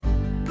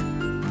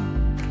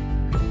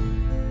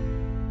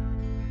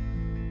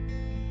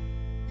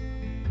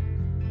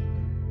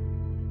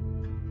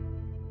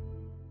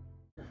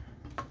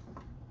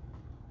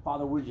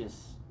Father,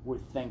 we're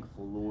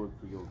thankful, Lord,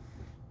 for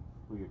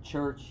your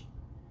church,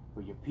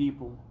 for your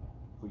people,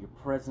 for your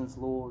presence,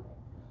 Lord.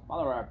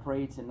 Father, I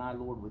pray tonight,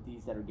 Lord, with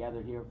these that are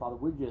gathered here, Father,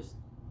 we'll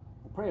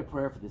pray a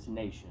prayer for this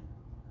nation.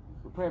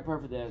 We pray a prayer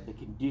for the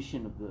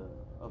condition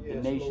of the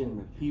nation,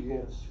 Lord, the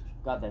people,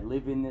 God, that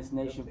live in this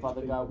nation,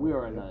 Father God. We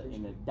are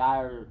in a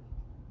dire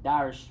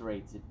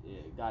straits,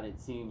 God, it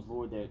seems,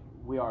 Lord, that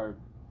we are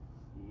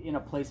in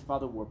a place,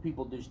 Father, where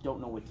people just don't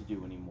know what to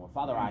do anymore.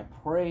 Father, I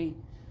pray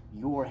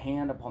your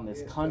hand upon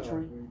this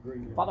country.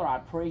 Father, I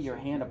pray your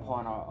hand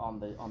upon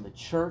on the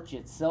church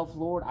itself,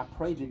 Lord. I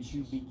pray that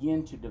you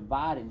begin to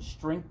divide and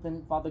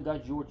strengthen, Father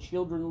God, your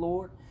children,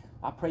 Lord.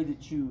 I pray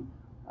that you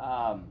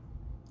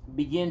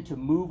begin to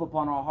move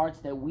upon our hearts,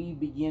 that we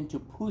begin to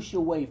push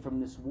away from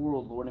this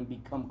world, Lord, and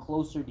become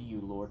closer to you,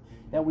 Lord.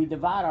 That we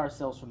divide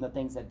ourselves from the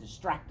things that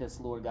distract us,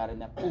 Lord God,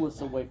 and that pull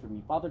us away from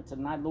you. Father,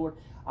 tonight, Lord,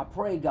 I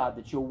pray, God,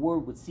 that your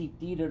word would seep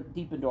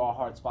deep into our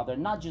hearts, Father.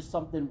 Not just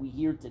something we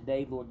hear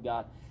today, Lord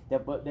God,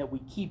 but that we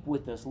keep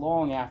with us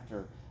long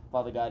after,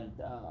 Father God,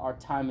 our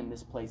time in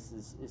this place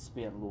is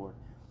spent, Lord.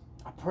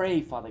 I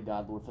pray, Father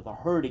God, Lord, for the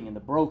hurting and the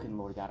broken,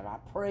 Lord God. And I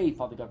pray,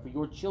 Father God, for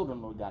your children,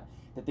 Lord God,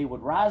 that they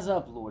would rise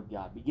up, Lord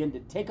God, begin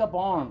to take up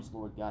arms,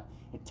 Lord God,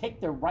 and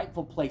take their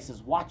rightful place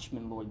as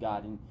watchmen, Lord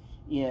God,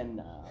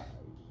 in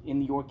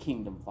your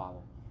kingdom, Father.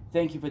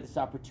 Thank you for this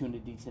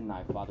opportunity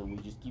tonight, Father. And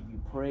we just give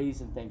you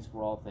praise and thanks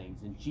for all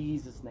things. In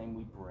Jesus' name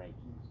we pray.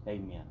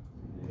 Amen.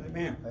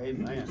 Amen.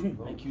 Amen.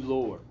 Thank you,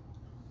 Lord.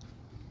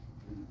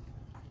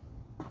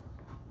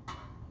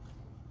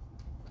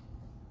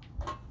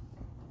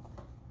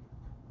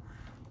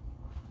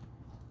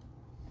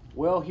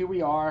 Well, here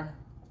we are,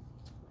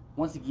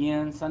 once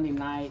again, Sunday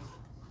night,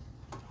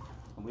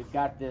 and we've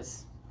got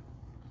this,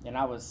 and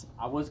I was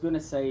going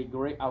to say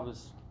great. I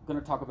was going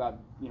to talk about,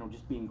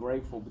 just being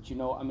grateful, but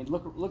I mean,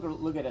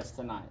 look at us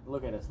tonight.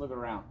 Look at us. Look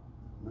around.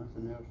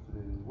 Nothing else to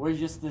do. We're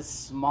just this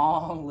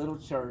small little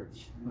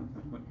church.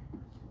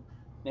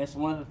 That's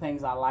one of the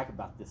things I like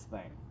about this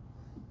thing,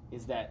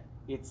 is that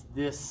it's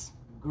this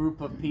group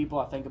of people.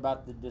 I think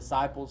about the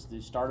disciples. They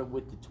started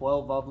with the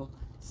 12 of them,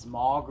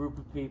 small group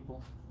of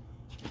people.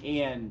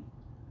 And,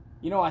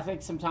 I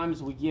think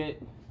sometimes we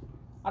get,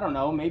 I don't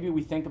know, maybe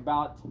we think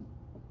about,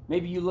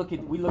 maybe we look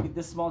at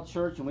this small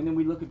church, and then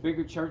we look at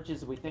bigger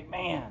churches, and we think,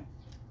 man,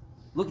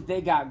 look what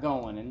they got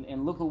going,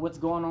 and look at what's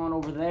going on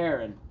over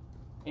there.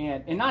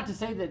 And not to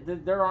say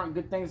that there aren't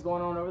good things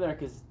going on over there,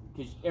 because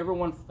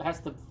everyone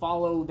has to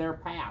follow their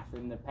path,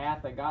 and the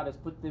path that God has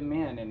put them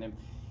in.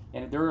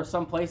 And there are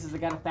some places that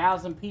got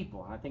 1,000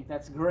 people, and I think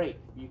that's great.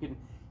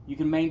 You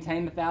can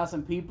maintain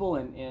 1,000 people,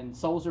 and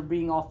souls are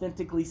being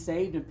authentically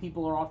saved, and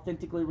people are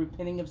authentically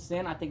repenting of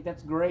sin. I think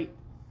that's great.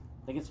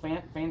 I think it's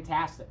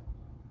fantastic.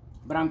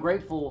 But I'm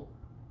grateful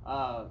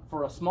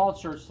for a small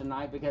church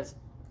tonight, because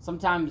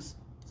sometimes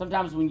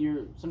when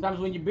you're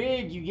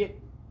big, you get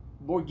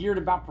more geared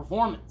about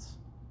performance.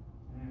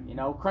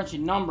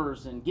 Crunching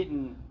numbers and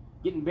getting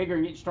bigger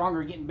and getting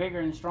stronger, getting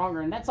bigger and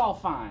stronger, and that's all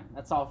fine.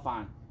 That's all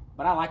fine.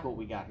 But I like what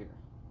we got here.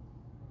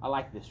 I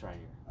like this right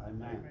here.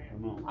 Amen.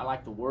 Come on. I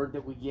like the word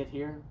that we get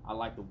here. I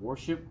like the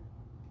worship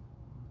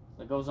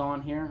that goes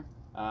on here.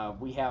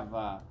 We have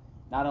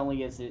not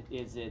only is it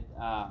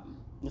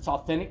it's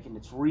authentic and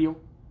it's real.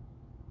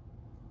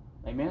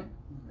 Amen.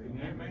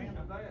 Amen.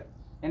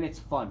 And it's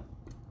fun.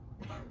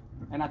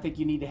 And I think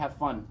you need to have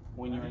fun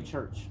when you're in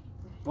church.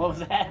 What was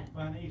that?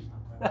 Funny.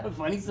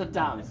 Funny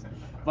sometimes.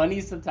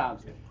 Funny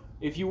sometimes.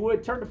 If you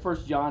would turn to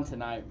 1 John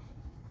tonight.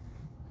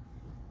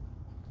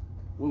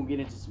 We'll get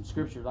into some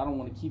scriptures. I don't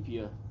want to keep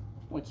you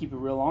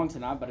real long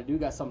tonight, but I do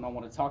got something I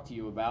want to talk to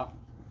you about.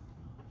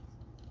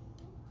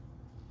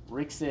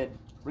 Rick said,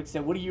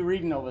 what are you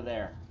reading over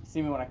there? You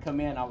see me when I come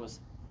in, I was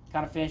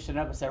kind of finishing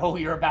up and said, oh,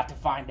 you're about to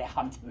find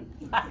out.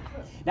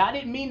 Now, I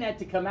didn't mean that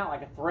to come out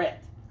like a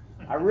threat.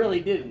 I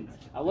really didn't.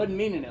 I wasn't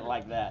meaning it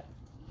like that.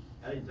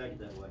 I didn't take it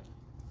that way.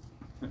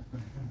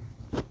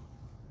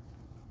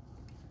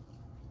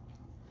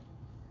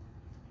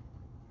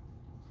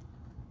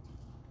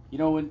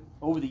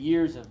 Over the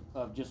years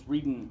of just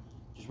reading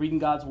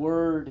God's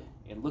word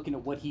and looking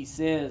at what He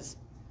says,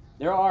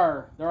 there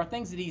are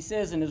things that He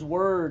says in His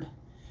word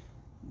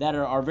that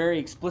are very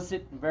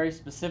explicit and very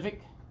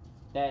specific,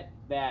 that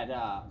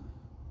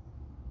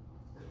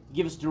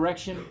give us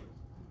direction,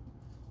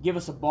 give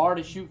us a bar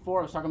to shoot for.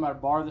 I was talking about a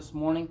bar this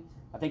morning.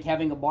 I think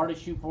having a bar to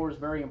shoot for is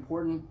very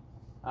important.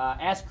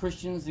 As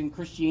Christians in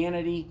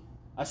Christianity,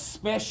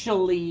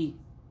 especially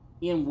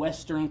in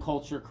Western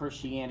culture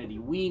Christianity,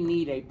 we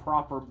need a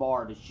proper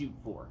bar to shoot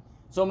for.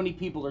 So many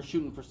people are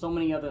shooting for so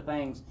many other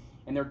things,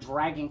 and they're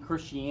dragging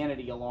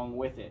Christianity along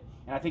with it.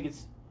 And I think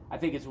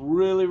it's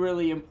really,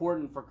 really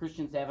important for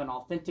Christians to have an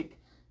authentic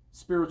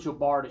spiritual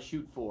bar to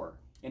shoot for,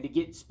 and to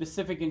get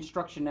specific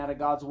instruction out of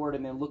God's word,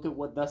 and then look at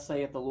what thus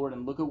saith the Lord,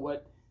 and look at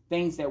what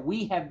things that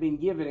we have been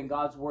given in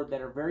God's word that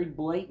are very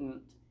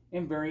blatant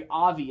and very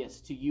obvious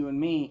to you and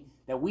me,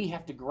 that we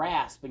have to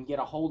grasp and get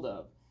a hold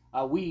of.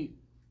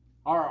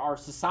 Our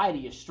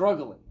society is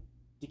struggling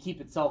to keep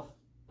itself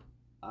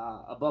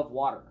above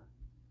water.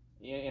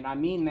 And I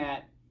mean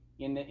that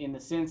in the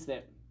sense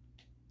that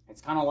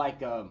it's kind of like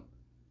the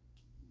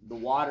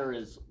water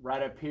is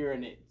right up here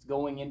and it's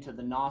going into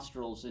the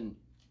nostrils and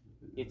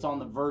it's on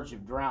the verge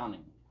of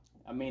drowning.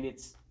 I mean,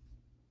 it's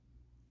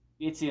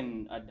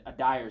in a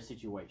dire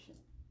situation.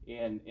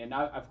 And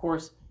of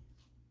course,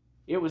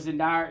 it was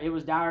dire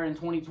in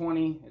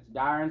 2020. It's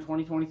dire in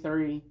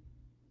 2023.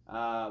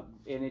 And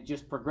it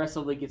just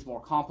progressively gets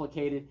more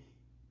complicated.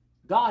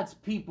 God's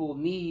people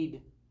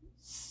need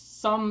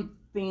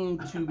something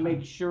to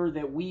make sure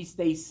that we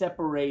stay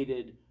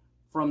separated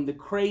from the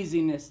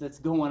craziness that's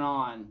going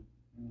on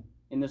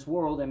in this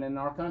world and in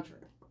our country.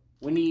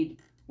 We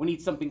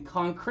need something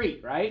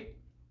concrete, right?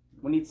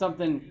 We need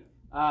something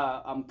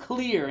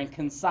clear and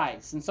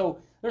concise. And so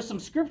there's some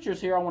scriptures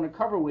here I want to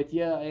cover with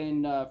you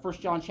in 1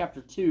 John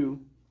chapter 2.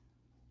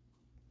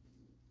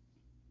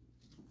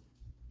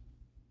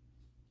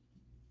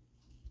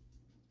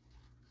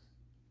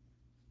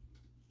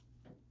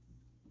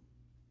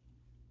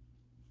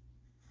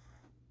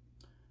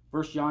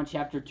 First John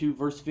chapter 2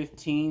 verse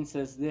 15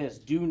 says this,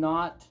 "Do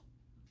not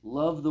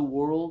love the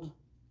world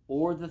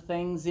or the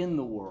things in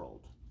the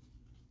world."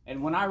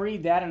 And when I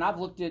read that, and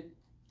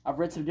I've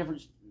read some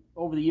different,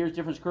 over the years,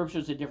 different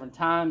scriptures at different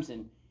times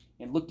and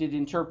looked at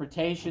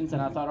interpretations,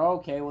 and I thought,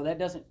 okay, well, that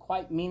doesn't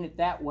quite mean it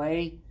that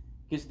way,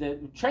 because the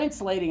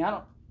translating,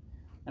 and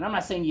I'm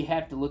not saying you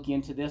have to look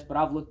into this, but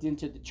I've looked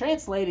into the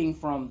translating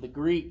from the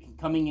Greek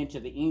coming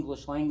into the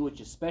English language,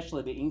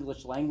 especially the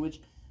English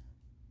language.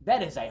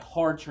 That is a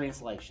hard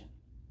translation.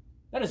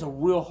 That is a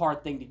real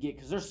hard thing to get,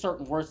 because there's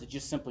certain words that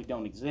just simply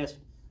don't exist.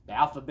 The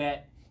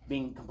alphabet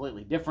being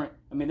completely different.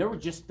 I mean, there were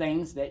just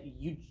things that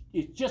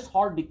it's just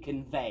hard to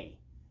convey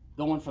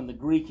going from the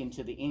Greek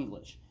into the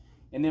English.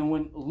 And then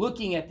when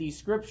looking at these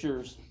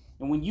scriptures,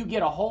 and when you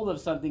get a hold of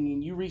something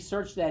and you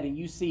research that and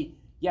you see,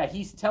 yeah,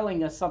 he's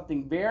telling us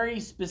something very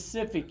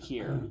specific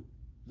here,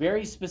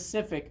 very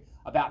specific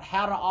about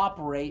how to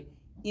operate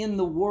in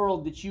the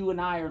world that you and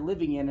I are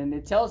living in. And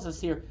it tells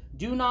us here,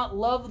 do not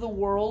love the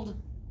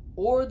world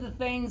or the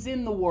things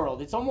in the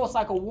world. It's almost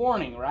like a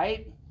warning,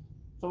 right?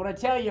 So when I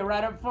tell you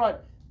right up front,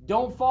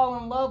 don't fall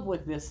in love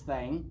with this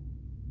thing.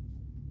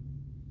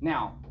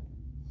 Now,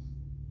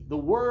 the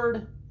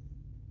word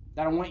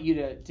that I want you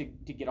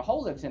to get a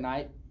hold of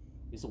tonight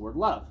is the word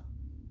love.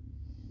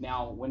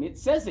 Now, when it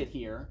says it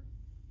here,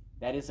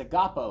 that is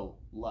agapo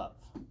love.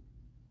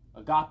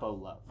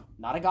 Agapo love.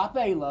 Not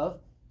agape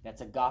love.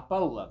 That's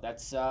agapo love.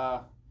 That's,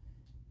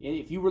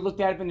 if you were looked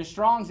at it in the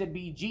Strongs, it'd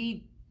be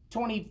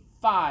G25,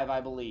 I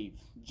believe.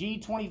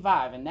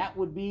 G25. And that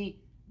would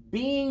be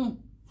being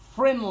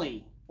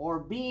friendly or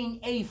being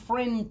a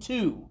friend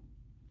to.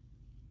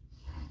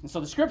 And so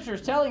the scripture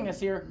is telling us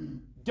here,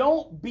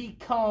 don't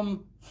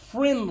become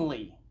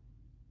friendly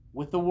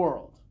with the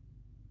world.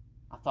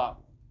 I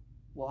thought,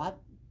 well,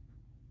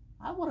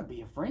 I want to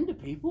be a friend to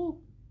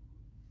people.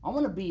 I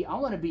want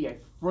to be a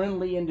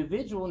friendly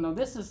individual. Now,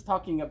 this is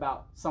talking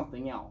about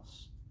something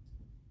else.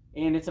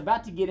 And it's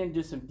about to get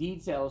into some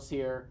details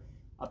here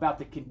about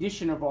the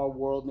condition of our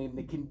world and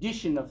the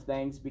condition of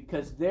things,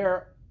 because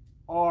there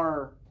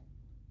are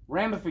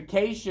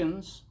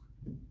ramifications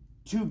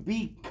to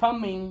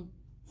becoming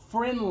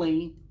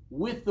friendly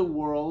with the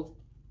world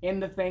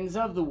and the things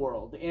of the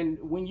world. And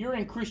when you're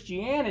in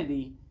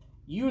Christianity,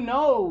 you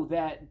know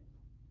that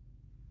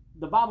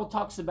the Bible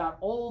talks about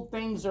old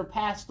things are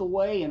passed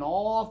away and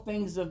all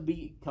things have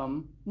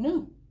become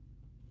new.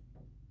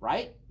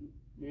 Right?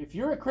 If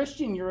you're a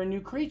Christian, you're a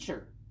new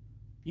creature.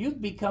 You've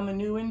become a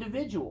new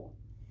individual.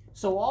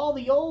 So all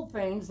the old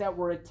things that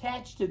were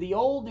attached to the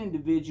old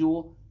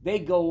individual, they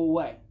go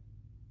away.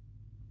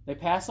 They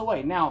pass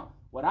away. Now,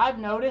 what I've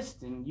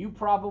noticed, and you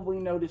probably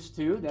noticed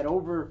too, that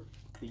over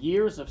the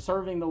years of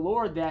serving the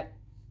Lord, that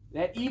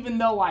even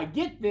though I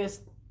get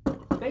this,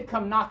 they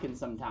come knocking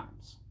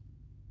sometimes.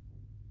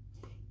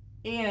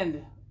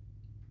 And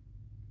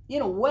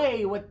in a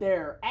way, what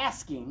they're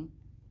asking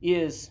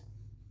is,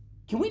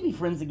 can we be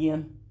friends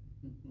again?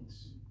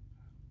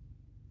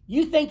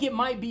 You think it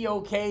might be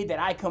okay that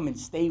I come and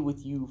stay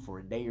with you for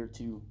a day or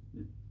two?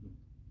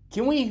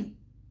 Can we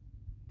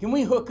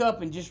hook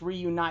up and just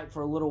reunite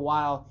for a little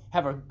while,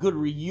 have a good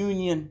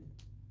reunion?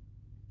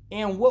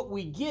 And what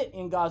we get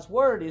in God's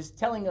Word is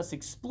telling us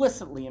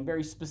explicitly and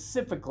very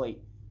specifically,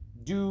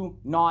 do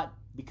not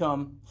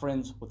become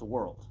friends with the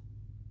world.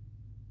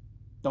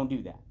 Don't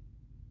do that.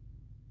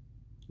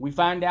 We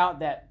find out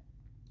that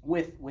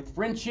with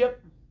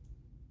friendship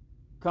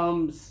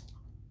comes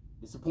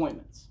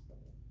disappointments.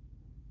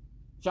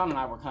 John and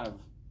I were kind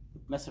of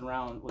messing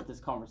around with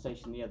this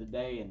conversation the other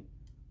day, and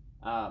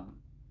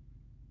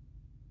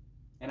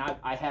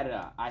I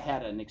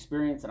had an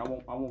experience, and I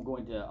won't go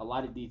into a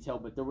lot of detail,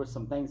 but there were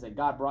some things that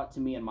God brought to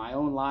me in my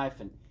own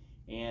life,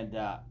 and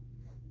a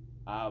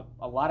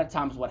lot of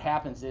times what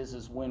happens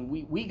is when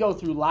we go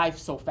through life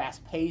so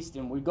fast-paced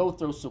and we go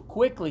through so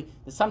quickly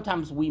that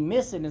sometimes we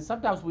miss it, and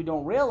sometimes we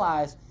don't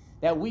realize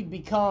that we've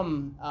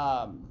been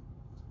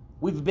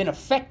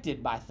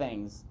affected by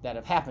things that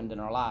have happened in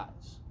our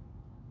lives.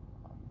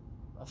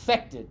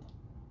 Affected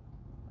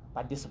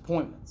by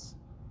disappointments.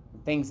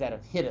 things that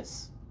have hit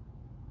us.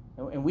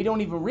 And we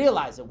don't even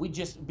realize it. We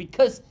just,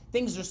 because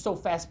things are so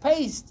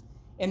fast-paced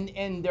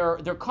and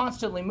they're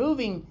constantly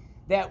moving,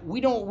 that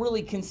we don't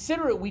really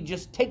consider it. We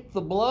just take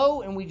the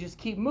blow and we just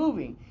keep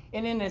moving.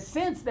 And in a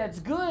sense, that's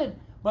good.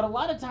 But a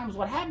lot of times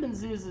what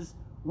happens is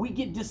we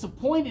get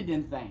disappointed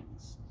in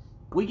things.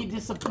 We get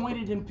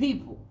disappointed in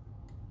people.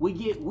 We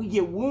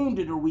get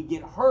wounded or we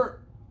get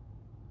hurt.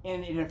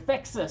 And it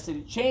affects us and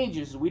it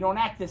changes. We don't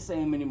act the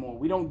same anymore.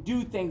 We don't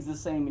do things the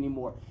same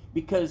anymore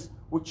because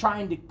we're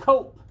trying to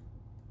cope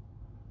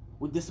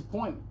with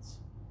disappointments.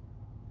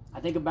 I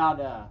think about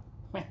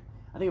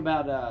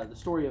the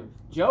story of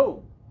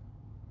Job.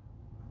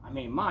 I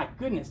mean, my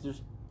goodness,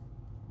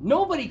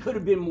 nobody could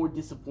have been more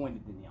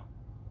disappointed than him.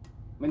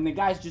 I mean, the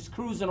guy's just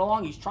cruising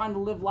along. He's trying to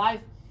live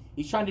life.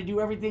 He's trying to do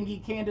everything he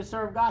can to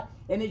serve God.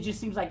 And it just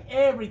seems like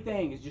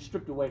everything is just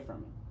stripped away from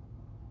him.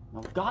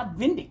 Now, God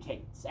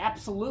vindicates,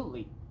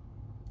 absolutely.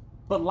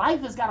 But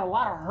life has got a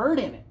lot of hurt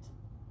in it.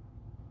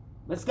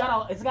 It's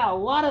got a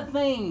lot of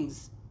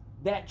things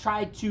that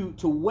try to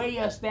weigh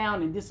us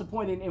down and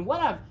disappoint. And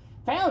what I've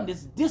found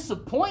is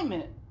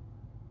disappointment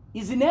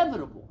is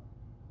inevitable.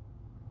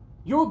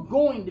 You're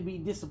going to be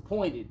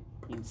disappointed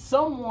in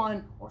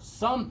someone or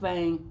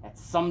something at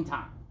some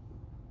time.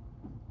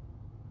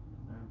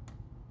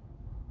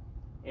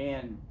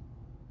 And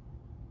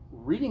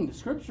reading the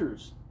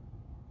scriptures,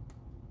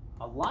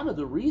 a lot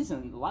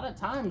of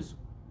times,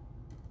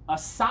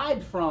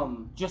 aside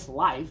from just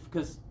life,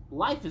 because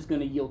life is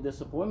going to yield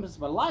disappointments,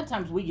 but a lot of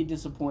times we get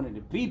disappointed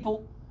in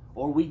people,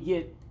 or we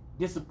get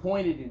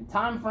disappointed in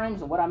time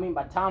frames. And what I mean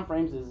by time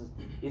frames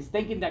is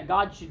thinking that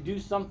God should do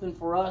something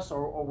for us,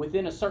 or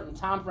within a certain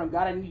time frame.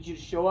 God, I need you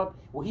to show up.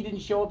 Well, he didn't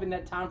show up in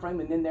that time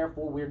frame, and then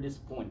therefore we're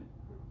disappointed.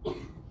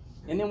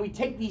 And then we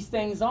take these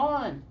things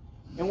on.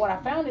 And what I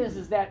found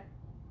is that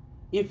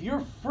if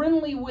you're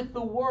friendly with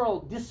the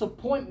world,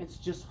 disappointments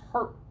just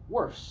hurt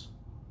worse.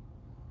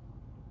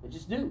 They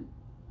just do.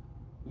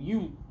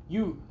 You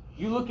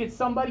look at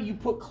somebody, you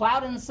put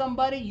clout in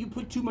somebody, you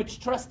put too much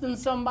trust in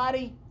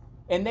somebody,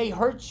 and they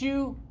hurt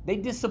you, they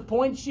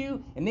disappoint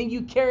you, and then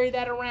you carry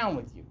that around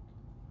with you.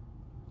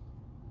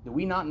 Do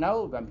we not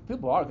know? I mean,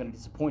 people are going to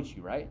disappoint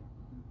you, right?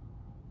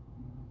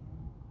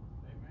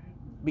 Amen.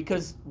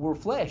 Because we're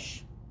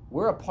flesh.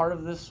 We're a part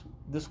of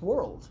this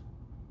world.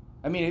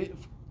 I mean,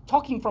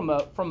 talking from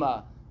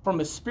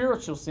a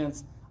spiritual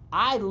sense,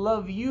 I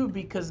love you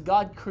because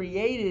God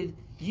created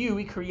you.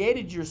 He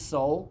created your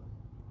soul.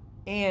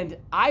 And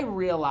I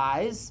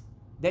realize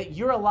that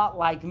you're a lot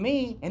like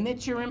me and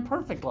that you're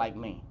imperfect like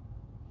me.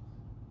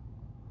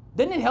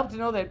 Doesn't it help to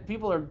know that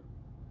people are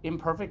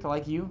imperfect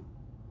like you?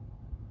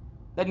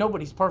 That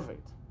nobody's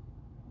perfect.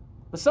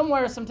 But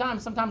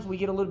sometimes we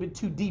get a little bit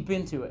too deep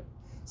into it.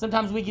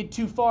 Sometimes we get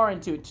too far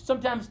into it.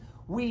 Sometimes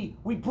we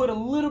put a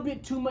little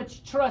bit too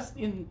much trust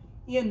in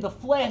the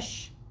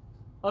flesh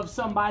of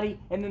somebody,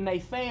 and then they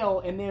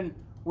fail, and then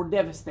we're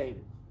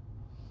devastated.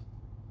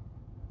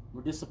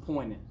 We're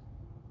disappointed.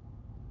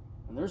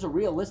 And there's a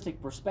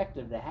realistic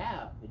perspective to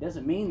have. It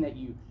doesn't mean that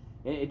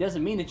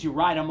you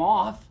write them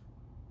off.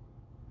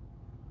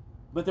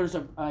 But there's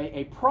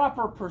a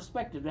proper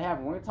perspective to have.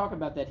 And we're going to talk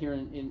about that here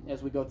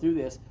as we go through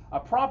this. A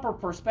proper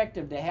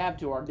perspective to have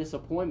to our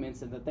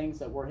disappointments and the things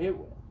that we're hit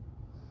with.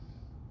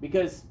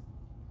 Because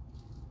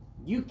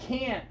you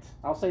can't,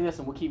 I'll say this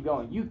and we'll keep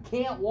going. You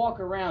can't walk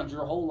around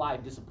your whole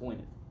life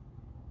disappointed.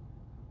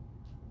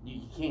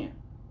 You can't.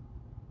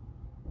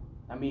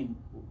 I mean,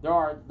 there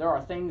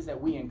are things that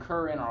we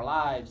incur in our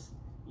lives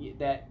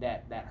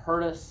that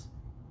hurt us.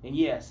 And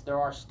yes, there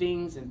are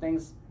stings and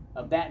things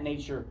of that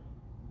nature.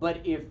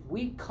 But if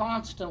we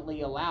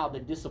constantly allow the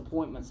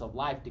disappointments of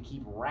life to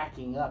keep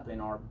racking up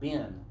in our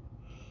bin,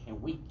 and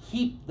we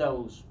keep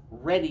those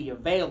ready,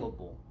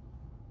 available,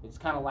 it's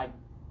kind of like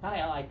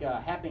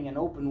having an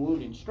open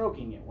wound and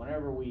stroking it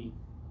whenever we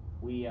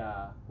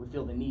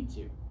feel the need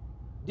to.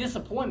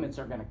 Disappointments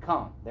are going to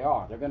come.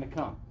 They're going to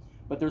come.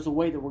 But there's a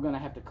way that we're going to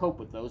have to cope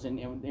with those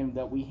and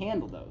that we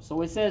handle those.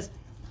 So it says,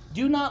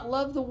 do not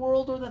love the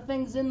world or the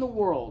things in the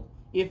world.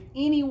 If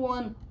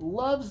anyone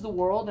loves the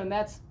world, and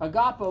that's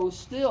agapo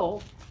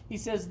still, he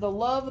says the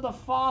love of the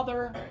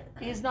Father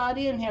is not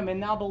in him. And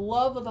now the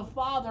love of the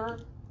Father,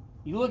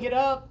 you look it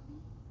up,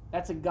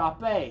 that's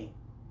agape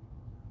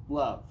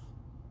love.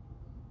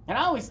 And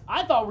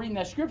I thought reading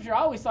that scripture, I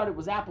always thought it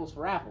was apples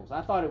for apples.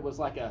 I thought it was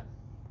like a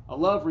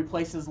love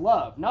replaces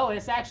love. No,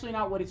 it's actually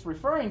not what it's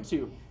referring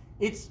to.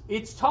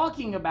 It's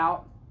talking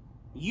about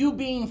you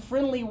being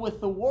friendly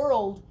with the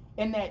world,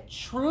 and that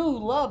true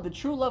love, the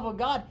true love of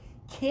God,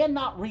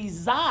 cannot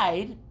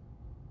reside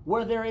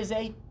where there is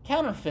a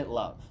counterfeit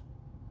love,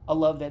 a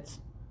love that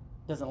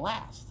doesn't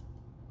last.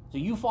 So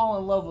you fall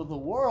in love with the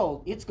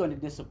world, it's going to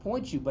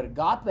disappoint you, but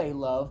agape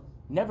love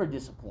never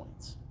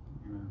disappoints.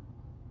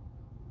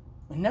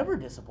 It never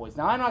disappoints.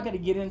 Now, I'm not going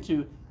to get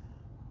into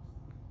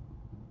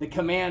the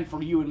command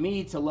for you and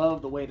me to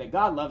love the way that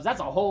God loves. That's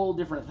a whole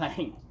different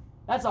thing.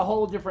 That's a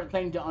whole different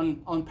thing to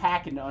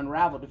unpack and to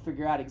unravel, to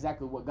figure out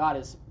exactly what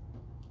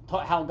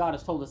how God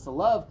has told us to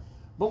love.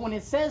 But when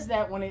it says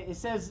that, when it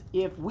says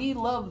if we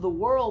love the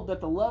world, that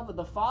the love of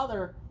the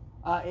Father,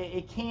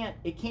 it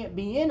can't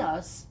be in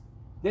us,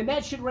 then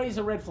that should raise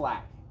a red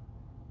flag.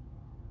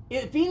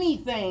 If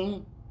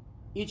anything,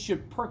 it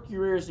should perk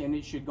your ears and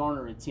it should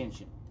garner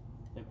attention.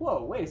 Like,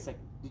 whoa, wait a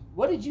second.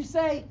 What did you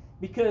say?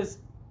 Because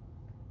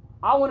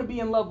I want to be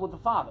in love with the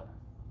Father,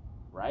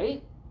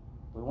 right?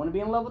 We want to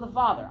be in love with the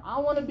Father. I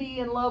want to be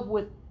in love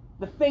with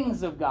the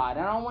things of God,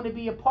 and I want to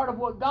be a part of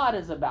what God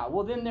is about.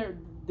 Well, then they're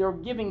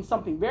giving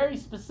something very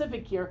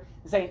specific here,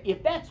 saying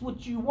if that's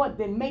what you want,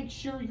 then make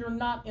sure you're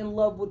not in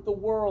love with the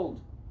world.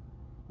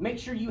 Make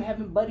sure you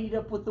haven't buddied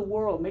up with the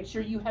world. Make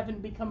sure you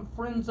haven't become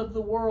friends of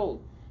the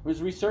world. I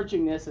was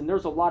researching this, and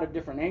there's a lot of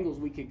different angles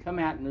we could come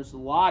at, and there's a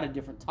lot of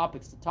different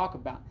topics to talk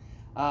about.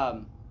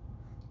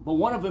 But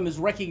one of them is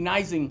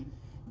recognizing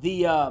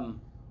the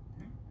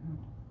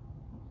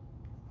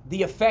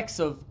effects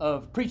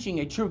of preaching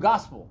a true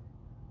gospel.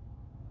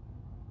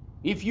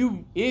 If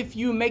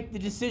you make the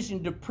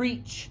decision to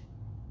preach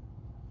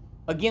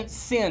against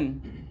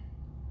sin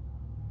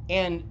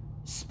and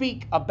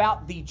speak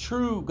about the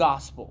true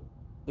gospel,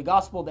 the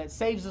gospel that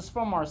saves us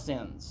from our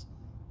sins,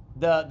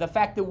 the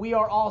fact that we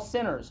are all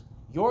sinners,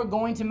 you're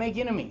going to make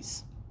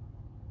enemies.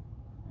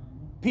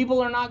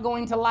 People are not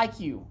going to like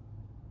you.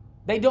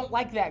 They don't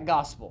like that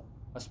gospel,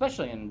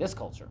 especially in this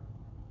culture.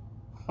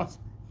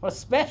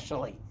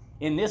 Especially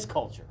in this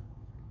culture.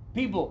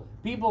 People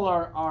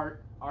are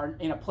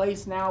in a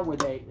place now where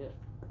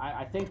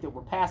I think that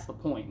we're past the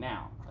point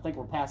now. I think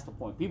we're past the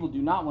point. People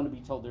do not want to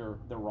be told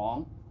they're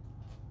wrong.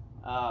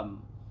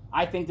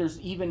 I think there's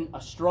even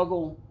a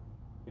struggle.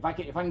 If I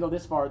can go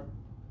this far,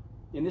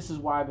 and this is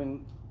why I've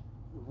been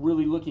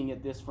really looking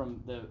at this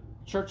from the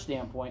church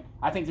standpoint,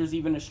 I think there's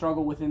even a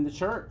struggle within the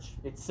church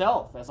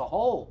itself as a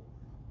whole.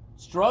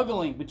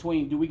 Struggling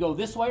between, do we go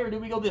this way or do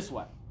we go this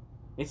way?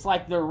 It's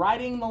like they're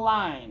riding the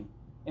line,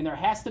 and there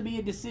has to be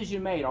a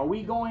decision made. Are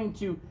we going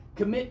to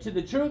commit to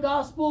the true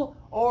gospel,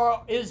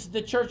 or is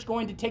the church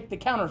going to take the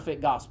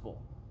counterfeit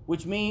gospel?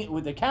 Which means,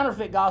 with the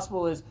counterfeit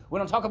gospel is, we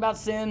don't talk about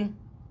sin.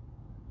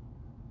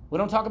 We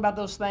don't talk about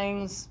those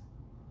things.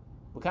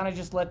 We kind of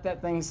just let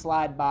that thing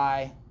slide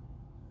by,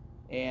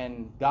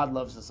 and God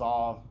loves us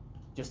all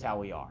just how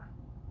we are.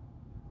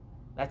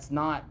 That's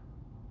not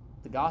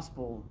the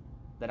gospel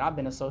that I've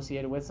been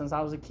associated with since I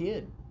was a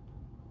kid.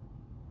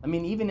 I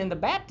mean, even in the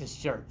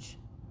Baptist church,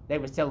 they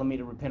was telling me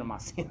to repent of my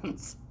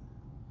sins.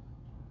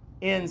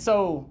 And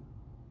so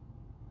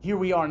here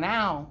we are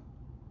now,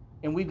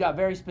 and we've got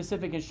very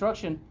specific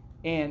instruction,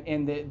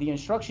 and the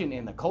instruction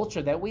in the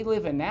culture that we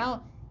live in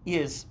now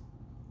is,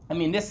 I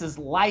mean, this is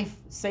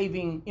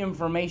life-saving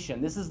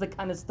information. This is the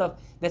kind of stuff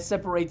that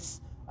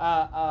separates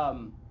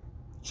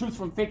truth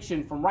from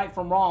fiction, from right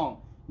from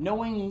wrong,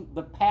 knowing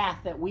the path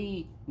that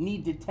we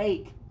need to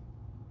take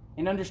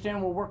and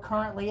understand where we're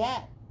currently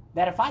at.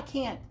 That if I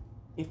can't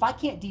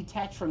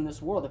detach from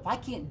this world, if I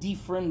can't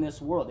defriend this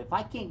world, if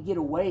I can't get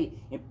away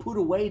and put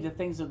away the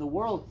things of the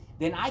world,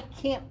 then I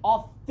can't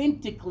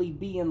authentically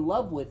be in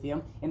love with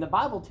Him. And the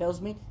Bible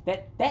tells me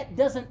that that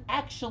doesn't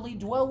actually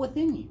dwell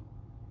within you.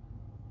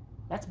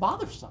 That's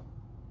bothersome.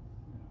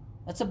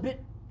 That's a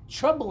bit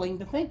troubling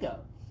to think of.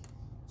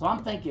 So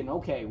I'm thinking,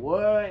 okay,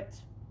 what,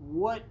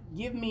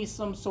 give me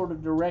some sort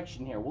of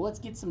direction here. Well, let's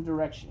get some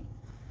direction.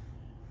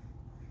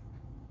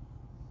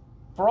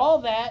 For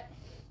all that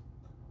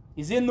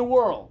is in the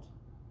world,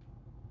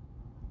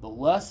 the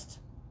lust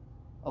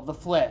of the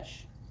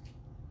flesh.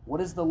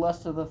 What is the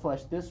lust of the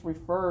flesh? This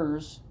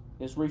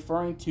is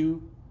referring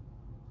to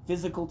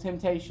physical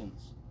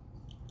temptations,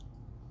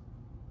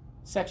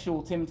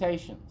 sexual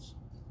temptations.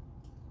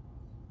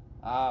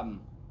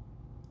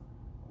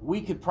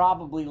 We could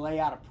probably lay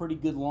out a pretty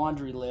good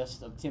laundry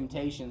list of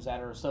temptations that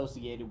are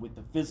associated with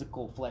the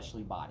physical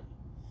fleshly body.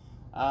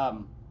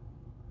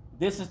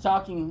 This is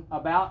talking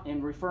about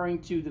and referring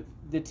to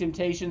the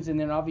temptations, and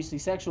then obviously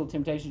sexual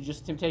temptations,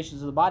 just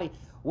temptations of the body.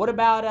 What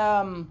about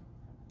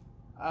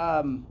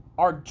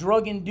our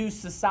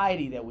drug-induced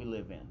society that we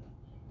live in?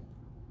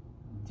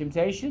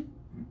 Temptation?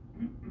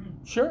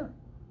 Sure.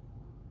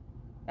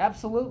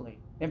 Absolutely.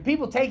 And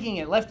people taking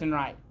it left and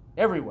right,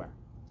 everywhere.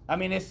 I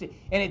mean,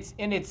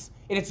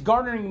 it's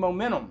garnering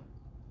momentum.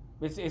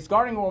 It's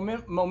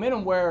garnering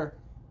momentum where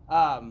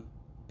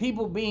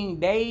people being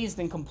dazed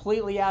and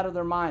completely out of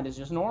their mind is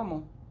just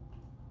normal.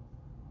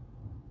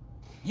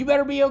 You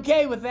better be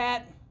okay with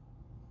that,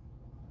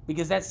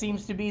 because that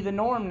seems to be the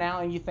norm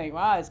now. And you think,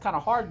 wow, it's kind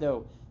of hard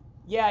though.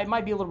 Yeah, it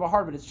might be a little bit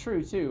hard, but it's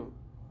true too,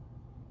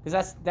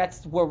 because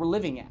that's where we're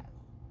living at,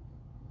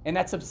 and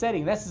that's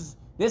upsetting. This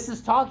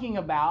is talking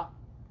about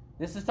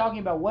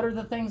what are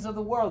the things of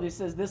the world. It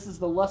says this is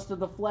the lust of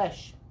the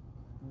flesh,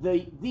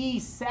 the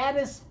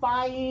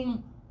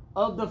satisfying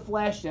of the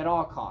flesh at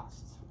all costs.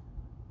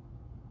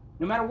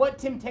 No matter what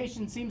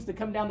temptation seems to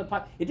come down the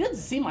pipe, it doesn't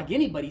seem like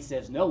anybody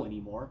says no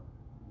anymore.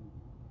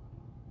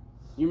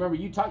 You remember,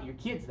 you taught your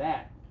kids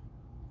that.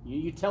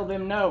 You tell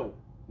them no.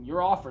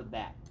 You're offered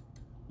that.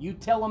 You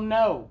tell them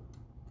no.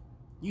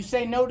 You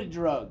say no to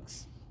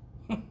drugs.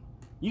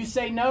 You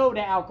say no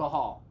to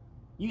alcohol.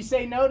 You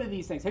say no to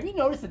these things. Have you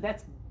noticed that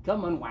that's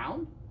come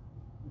unwound?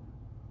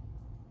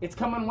 It's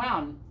come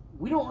unwound.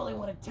 We don't really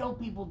want to tell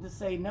people to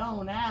say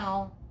no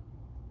now.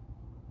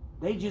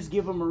 They just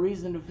give them a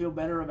reason to feel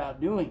better about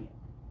doing it.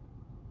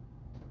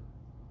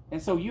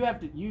 And so you have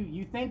to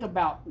you think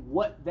about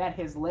what that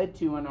has led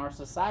to in our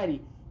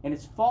society, and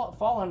it's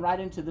fallen right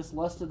into this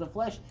lust of the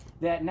flesh,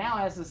 that now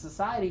as a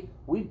society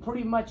we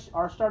pretty much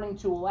are starting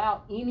to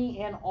allow any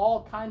and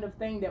all kind of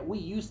thing that we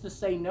used to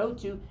say no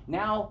to,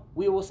 now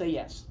we will say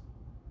yes.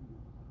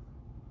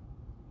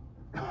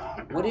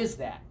 What is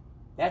that?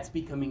 That's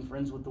becoming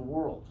friends with the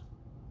world.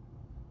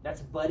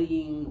 That's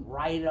buddying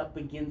right up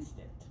against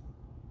it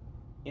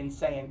and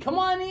saying, come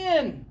on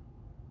in.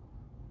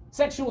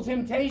 Sexual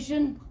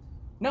temptation.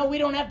 No, we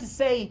don't have to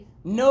say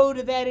no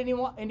to that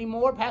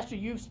anymore. Pastor,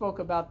 you spoke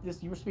about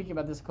this. You were speaking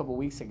about this a couple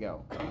weeks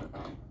ago,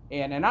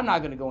 and I'm not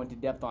going to go into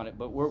depth on it.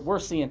 But we're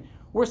seeing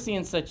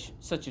such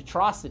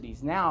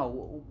atrocities now,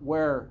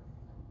 where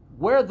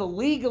the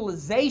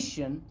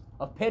legalization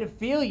of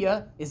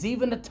pedophilia is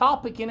even a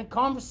topic in a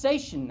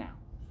conversation now.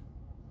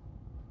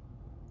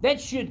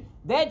 That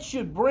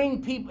should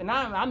bring people, and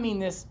I mean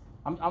this.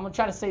 I'm going to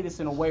try to say this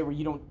in a way where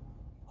you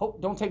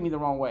don't take me the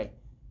wrong way.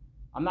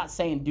 I'm not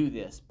saying do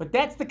this, but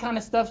that's the kind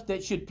of stuff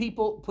that should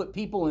put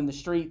people in the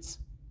streets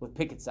with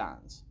picket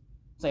signs.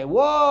 Say,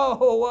 whoa,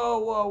 whoa,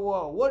 whoa,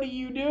 whoa, what are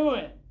you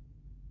doing?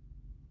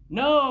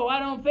 No, I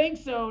don't think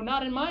so.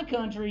 Not in my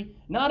country.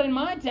 Not in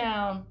my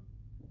town.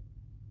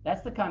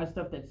 That's the kind of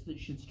stuff that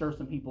should stir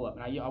some people up.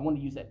 And I want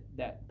to use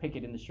that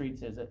picket in the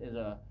streets as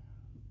a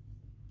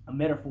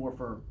metaphor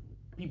for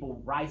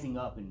people rising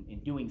up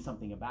and doing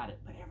something about it.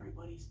 But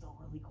everybody's still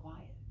really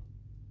quiet.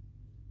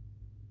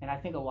 And I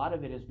think a lot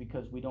of it is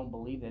because we don't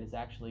believe that it's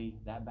actually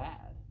that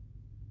bad.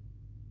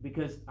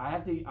 Because I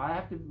have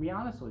to be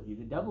honest with you,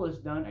 the devil has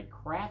done a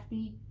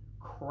crafty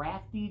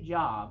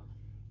job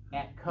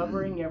at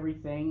covering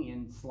everything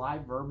in sly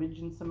verbiage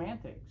and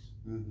semantics.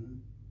 Mm-hmm.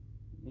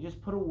 They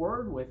just put a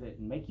word with it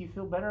and make you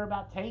feel better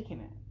about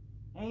taking it.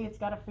 Hey, it's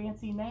got a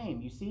fancy name.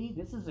 You see,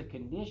 this is a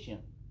condition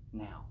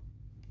now.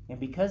 And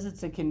because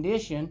it's a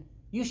condition,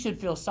 you should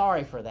feel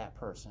sorry for that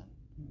person.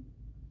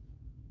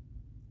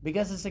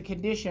 Because it's a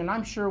condition,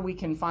 I'm sure we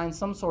can find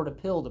some sort of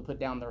pill to put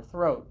down their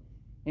throat.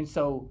 And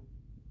so,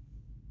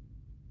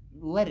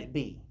 let it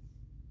be.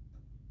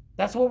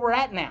 That's where we're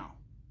at now.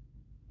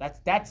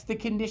 That's the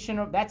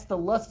condition that's the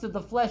lust of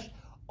the flesh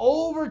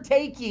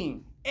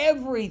overtaking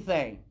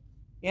everything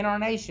in our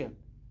nation.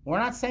 We're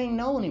not saying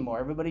no anymore.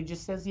 Everybody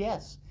just says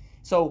yes.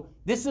 So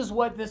this is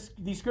what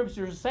these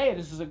scriptures say.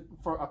 This is a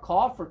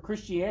call for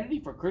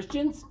Christianity, for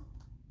Christians.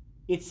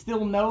 It's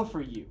still no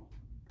for you.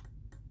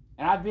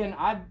 And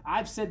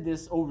I've said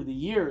this over the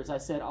years. I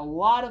said a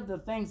lot of the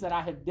things that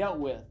I have dealt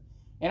with,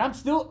 and I'm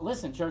still,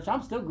 listen, church,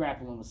 I'm still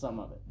grappling with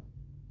some of it.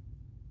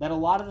 That a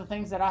lot of the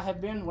things that I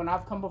have been when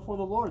I've come before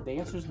the Lord, the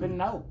answer's been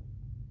no.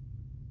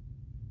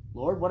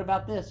 Lord, what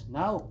about this?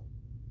 No.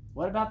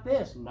 What about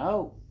this?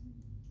 No.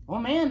 Well,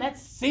 man, that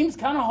seems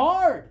kind of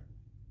hard.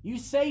 You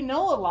say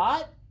no a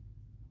lot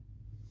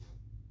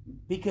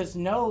because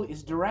no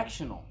is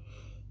directional,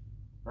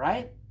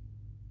 right?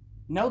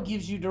 No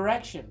gives you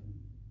direction.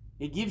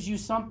 It gives you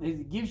something.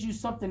 It gives you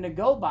something to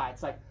go by.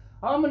 It's like,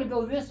 oh, I'm going to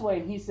go this way,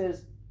 and he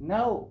says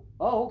no.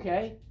 Oh,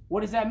 okay. What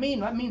does that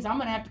mean? That means I'm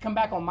going to have to come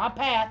back on my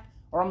path,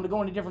 or I'm going to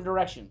go in a different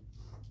direction.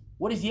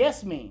 What does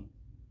yes mean?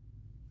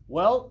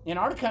 Well, in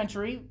our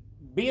country,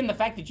 being the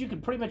fact that you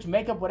can pretty much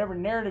make up whatever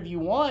narrative you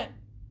want,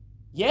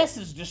 yes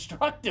is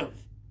destructive.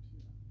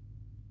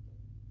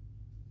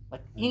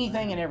 Like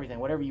anything and everything,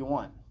 whatever you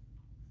want.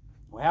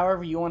 Well,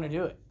 however you want to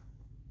do it.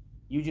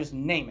 You just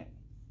name it.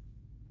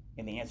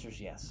 And the answer is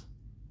yes.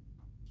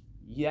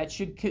 That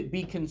should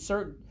be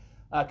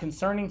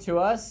concerning to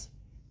us,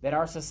 that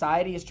our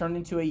society has turned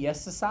into a yes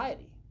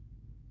society.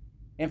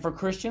 And for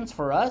Christians,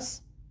 for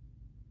us,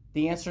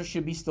 the answer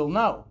should be still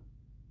no.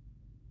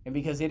 And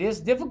because it is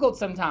difficult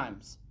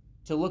sometimes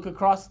to look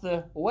across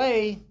the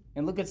way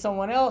and look at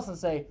someone else and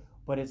say,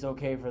 but it's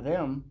okay for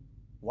them.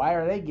 Why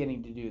are they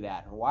getting to do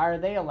that? Or why are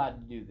they allowed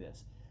to do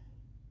this?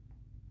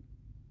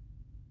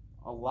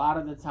 A lot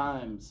of the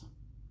times,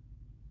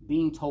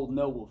 being told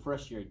no will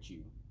frustrate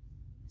you.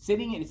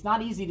 It's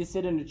not easy to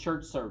sit in a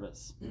church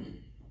service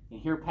and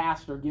hear a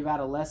pastor give out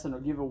a lesson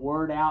or give a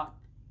word out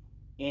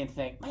and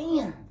think,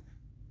 man,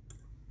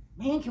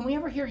 can we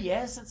ever hear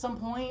yes at some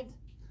point?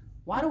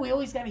 Why do we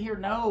always got to hear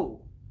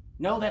no?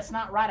 No, that's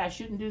not right. I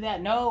shouldn't do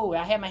that. No,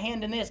 I have my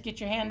hand in this. Get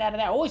your hand out of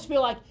that. You always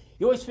feel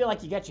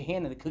like you got your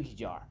hand in the cookie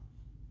jar.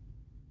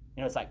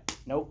 You know, it's like,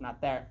 nope, not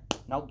there.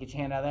 Nope, get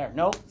your hand out of there.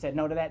 Nope, said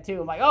no to that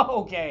too. I'm like,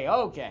 oh,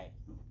 okay.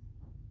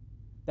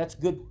 That's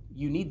good.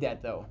 You need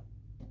that though.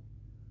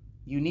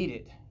 You need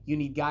it. You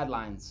need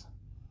guidelines.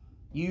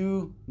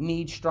 You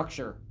need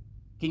structure.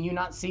 Can you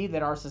not see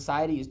that our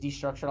society is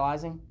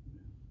destructuralizing?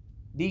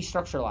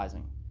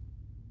 Destructuralizing.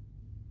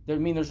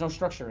 There's no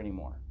structure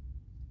anymore.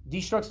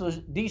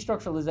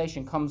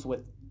 Destructuralization comes with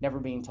never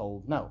being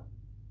told no.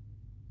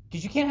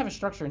 Because you can't have a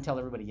structure and tell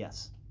everybody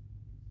yes.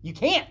 You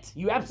can't.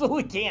 You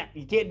absolutely can't.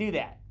 You can't do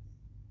that.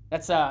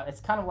 It's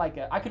kind of like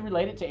I could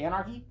relate it to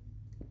anarchy.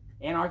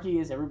 Anarchy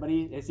is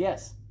everybody is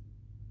yes.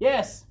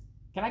 Yes.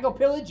 Can I go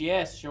pillage?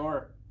 Yes,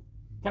 sure.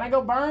 Can I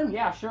go burn?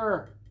 Yeah,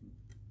 sure.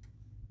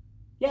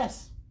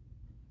 Yes.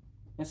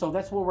 And so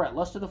that's where we're at.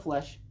 Lust of the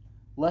flesh.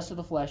 Lust of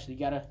the flesh. You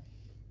got to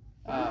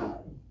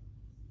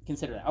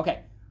consider that.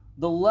 Okay.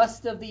 The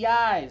lust of the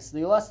eyes.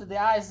 The lust of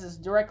the eyes is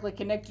directly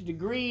connected to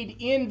greed,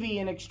 envy,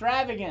 and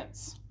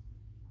extravagance.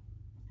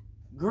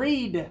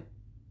 Greed.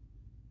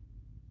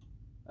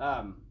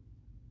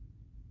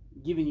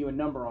 Giving you a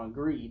number on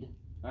greed.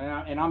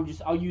 And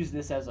I'll use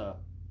this as a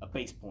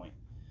base point.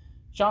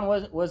 Sean,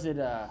 was it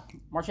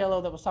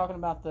Marcello that was talking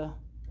about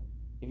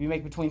if you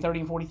make between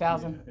 $30,000 and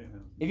 $40,000? Yeah.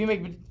 If you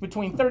make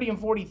between $30,000 and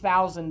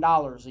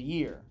 $40,000 a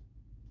year,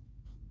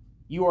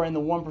 you are in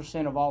the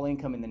 1% of all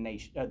income in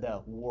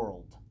the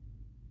world.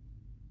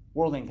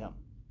 World income.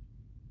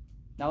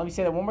 Now let me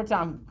say that one more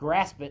time.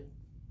 Grasp it.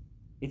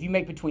 If you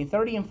make between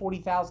 $30,000 and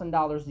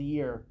 $40,000 a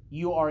year,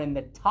 you are in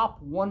the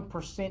top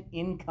 1%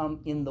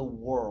 income in the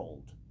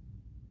world.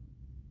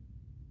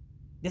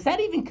 Does that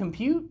even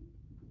compute?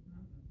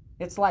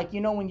 It's like,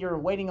 when you're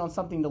waiting on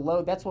something to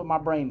load, that's what my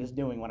brain is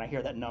doing when I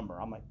hear that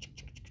number. I'm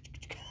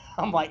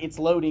like, it's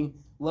loading.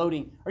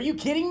 Are you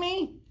kidding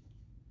me?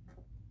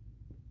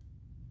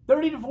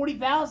 30 to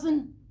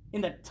 40,000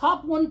 in the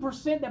top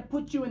 1%, that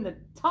puts you in the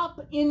top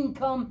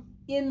income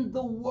in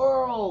the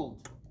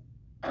world.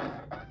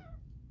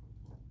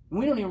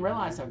 We don't even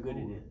realize how good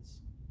it is.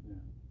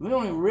 We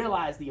don't even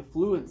realize the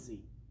affluency.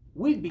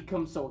 We've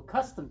become so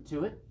accustomed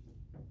to it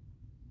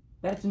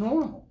that it's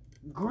normal.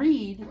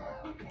 Greed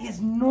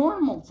is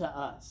normal to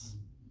us.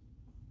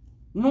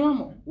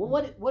 Normal.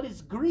 Well, what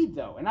is greed,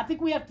 though? And I think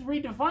we have to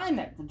redefine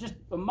that for just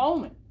a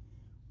moment.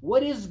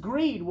 What is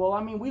greed? Well,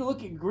 I mean, we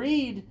look at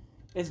greed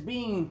as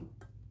being,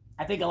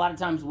 I think a lot of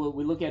times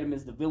we look at him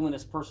as the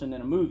villainous person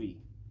in a movie,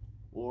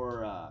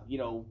 or,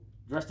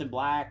 dressed in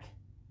black.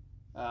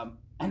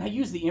 And I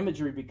use the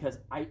imagery because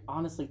I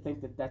honestly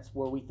think that that's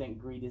where we think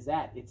greed is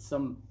at. It's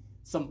some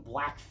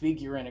black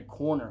figure in a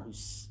corner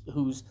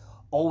who's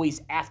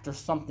always after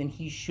something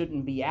he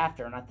shouldn't be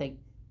after. And I think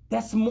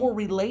that's more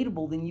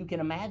relatable than you can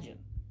imagine.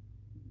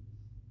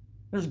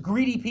 There's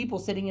greedy people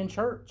sitting in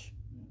church,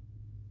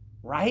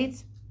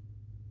 right?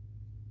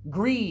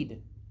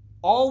 Greed.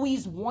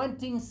 Always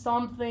wanting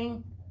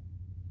something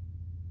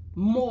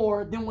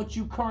more than what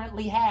you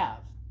currently have,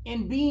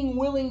 and being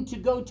willing to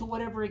go to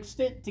whatever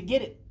extent to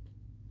get it.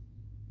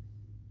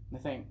 I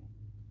think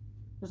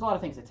there's a lot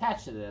of things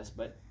attached to this,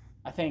 but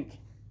I think,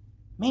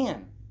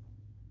 man,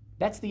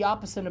 that's the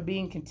opposite of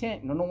being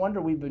content. No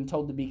wonder we've been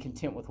told to be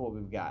content with what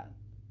we've got.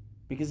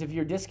 Because if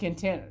you're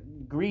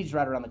discontent, greed's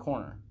right around the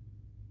corner.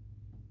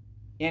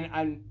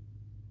 And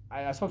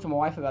I spoke to my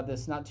wife about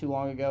this not too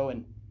long ago,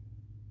 and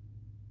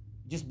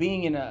just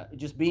being in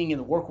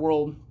the work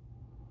world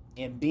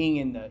and being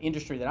in the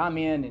industry that I'm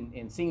in,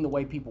 and seeing the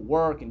way people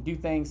work and do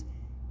things,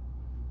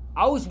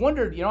 I always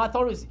wondered, I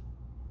thought it was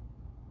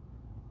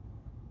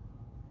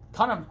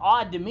kind of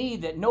odd to me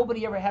that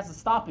nobody ever has a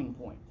stopping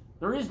point.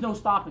 There is no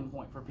stopping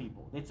point for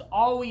people. It's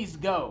always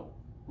go,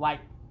 like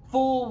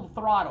full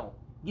throttle.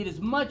 Get as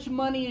much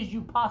money as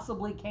you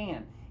possibly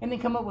can, and then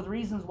come up with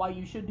reasons why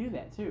you should do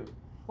that too.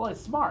 Well, it's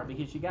smart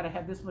because you got to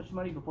have this much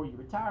money before you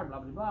retire, blah,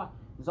 blah, blah.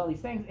 There's all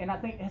these things, and I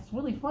think it's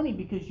really funny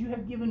because you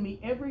have given me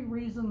every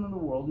reason in the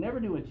world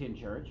never to attend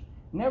church,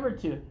 never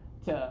to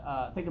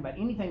think about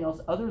anything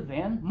else other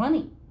than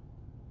money.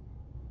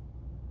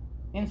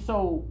 And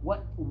so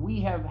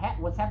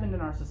what's happened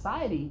in our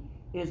society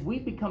is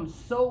we've become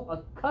so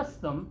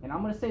accustomed, and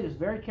I'm going to say this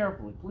very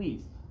carefully,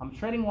 please. I'm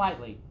treading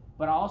lightly,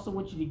 but I also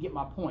want you to get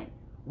my point.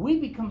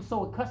 We've become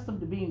so accustomed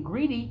to being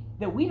greedy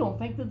that we don't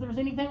think that there's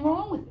anything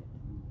wrong with it.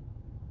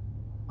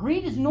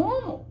 Greed is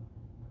normal.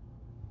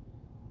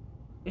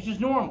 It's just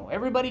normal.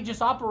 Everybody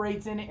just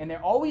operates in it, and they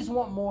always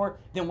want more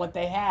than what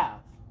they have.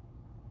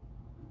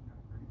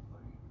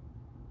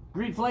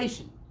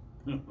 Greedflation.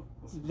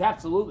 It's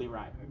absolutely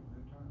right.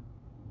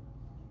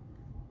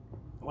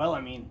 Well,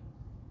 I mean,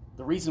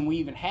 the reason we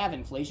even have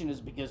inflation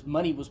is because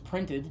money was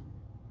printed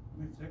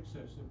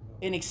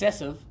in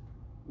excessive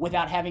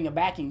without having a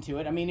backing to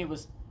it. I mean,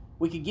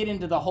 we could get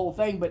into the whole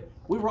thing, but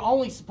we were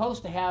only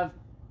supposed to have,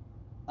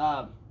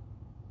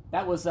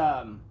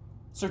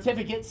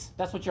 certificates.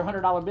 That's what your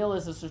 $100 bill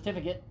is, a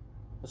certificate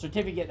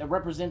that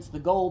represents the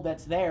gold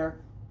that's there.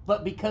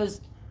 But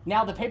because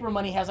now the paper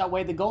money has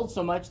outweighed the gold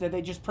so much that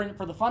they just print it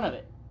for the fun of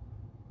it.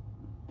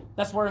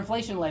 That's where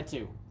inflation led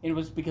to. It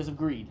was because of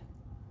greed.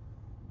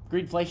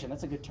 Greedflation,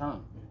 that's a good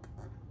term.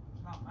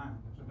 It's not mine,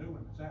 it's a new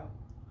one that's out.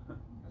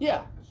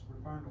 Yeah. It's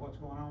referring to what's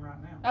going on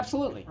right now.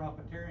 Absolutely. It's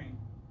profiteering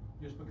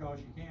just because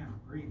you can,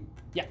 greedy.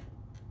 Yeah.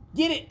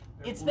 Get it.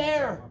 It's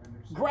there.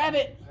 Grab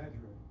it.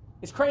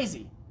 It's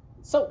crazy.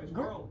 So, It's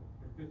world.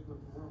 It fits with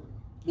the world.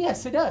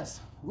 yes, it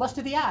does. Lust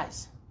of the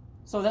eyes.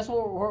 So that's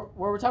what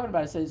we're talking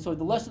about. It says, so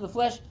the lust of the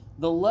flesh,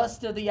 the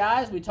lust of the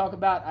eyes. We talk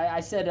about, I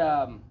said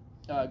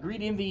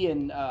greed, envy,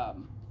 and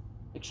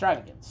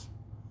extravagance.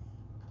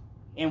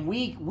 And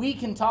we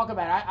can talk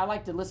about, I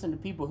like to listen to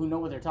people who know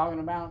what they're talking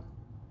about.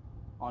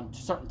 on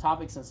certain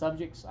topics and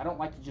subjects. I don't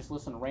like to just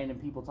listen to random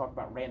people talk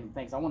about random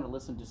things. I want to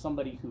listen to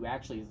somebody who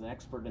actually is an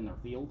expert in their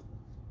field.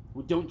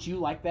 Well, don't you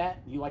like that?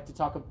 You like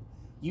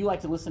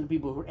to listen to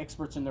people who are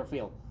experts in their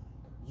field.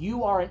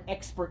 You are an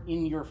expert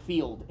in your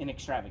field in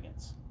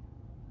extravagance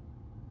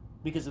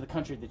because of the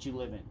country that you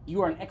live in.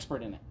 You are an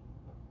expert in it.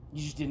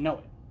 You just didn't know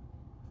it.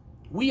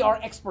 We are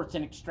experts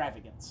in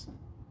extravagance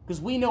because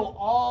we know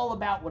all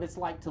about what it's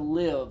like to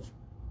live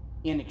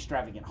in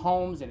extravagant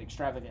homes and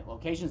extravagant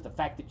locations. The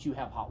fact that you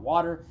have hot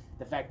water,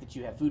 the fact that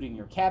you have food in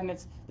your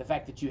cabinets, the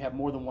fact that you have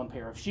more than one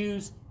pair of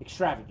shoes.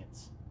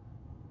 Extravagance.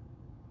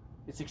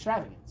 It's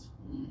extravagance.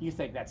 You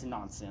think that's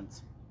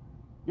nonsense.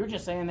 You're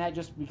just saying that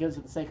just because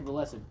of the sake of the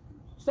lesson.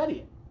 Study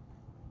it.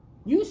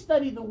 You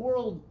study the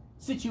world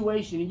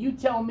situation and you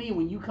tell me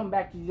when you come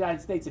back to the United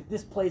States if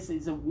this place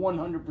isn't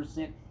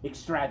 100%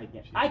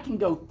 extravagant. I can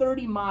go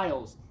 30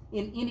 miles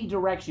in any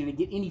direction and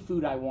get any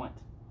food I want.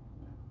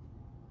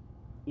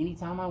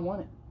 Anytime I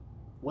want it.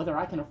 Whether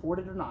I can afford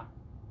it or not.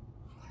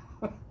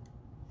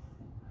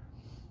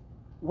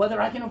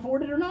 Whether I can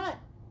afford it or not.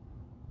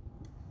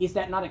 Is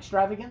that not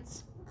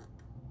extravagance?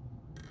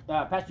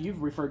 Pastor,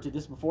 you've referred to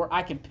this before.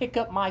 I can pick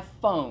up my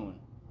phone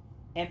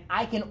and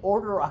I can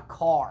order a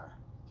car.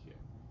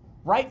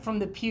 Right from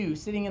the pew,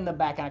 sitting in the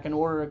back, and I can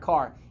order a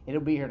car.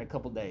 It'll be here in a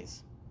couple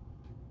days.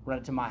 Run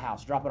it to my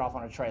house. Drop it off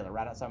on a trailer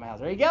right outside my house.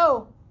 There you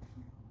go.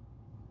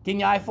 Can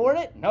you afford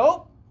it?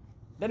 Nope.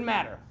 Doesn't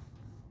matter.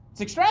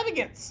 It's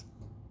extravagance.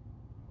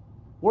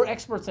 We're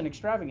experts in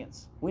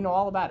extravagance. We know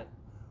all about it.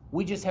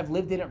 We just have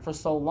lived in it for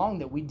so long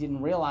that we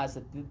didn't realize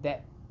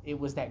that it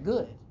was that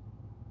good.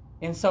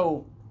 And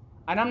so,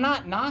 and I'm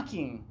not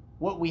knocking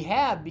what we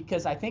have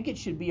because I think it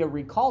should be a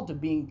recall to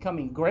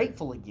becoming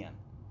grateful again.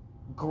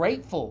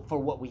 Grateful for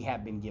what we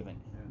have been given.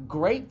 Yeah.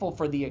 Grateful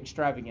for the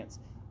extravagance.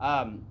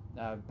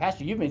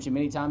 Pastor, you've mentioned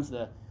many times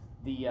there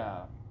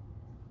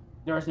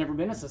has never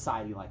been a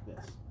society like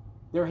this.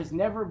 There has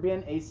never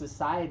been a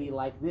society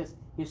like this,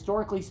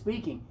 historically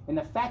speaking. And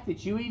the fact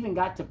that you even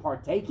got to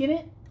partake in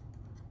it,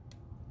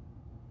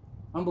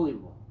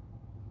 unbelievable.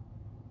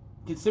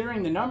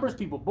 Considering the numbers,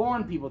 people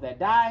born, people that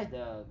die,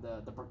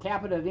 the per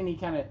capita of any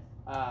kind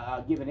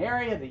of given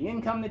area, the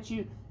income that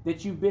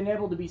you've been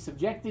able to be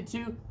subjected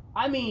to.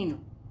 I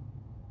mean,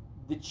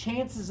 the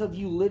chances of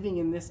you living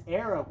in this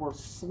era were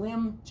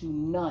slim to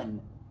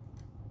none.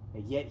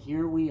 And yet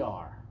here we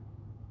are,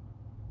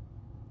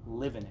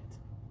 living it.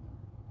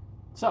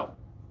 So,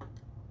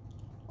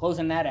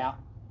 closing that out,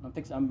 I'm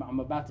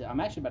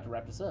actually about to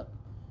wrap this up.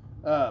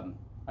 I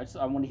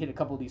want to hit a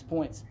couple of these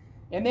points.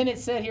 And then it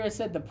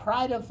said the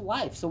pride of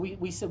life. So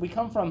we said we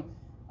come from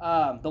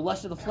the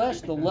lust of the flesh,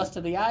 the lust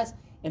of the eyes,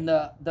 and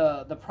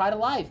the pride of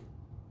life.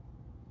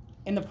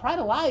 And the pride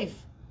of life,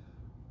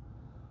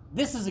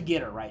 this is a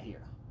getter right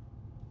here.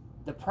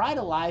 The pride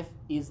of life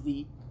is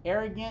the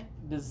arrogant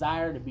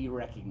desire to be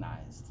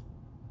recognized.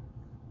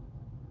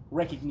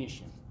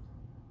 Recognition.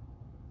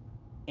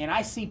 And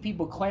I see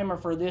people clamor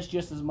for this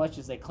just as much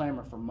as they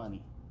clamor for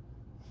money.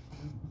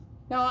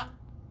 Now,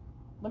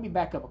 let me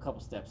back up a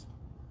couple steps.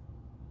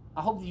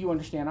 I hope that you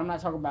understand. I'm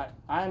not talking about,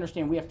 I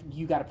understand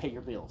you got to pay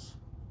your bills.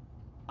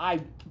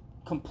 I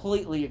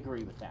completely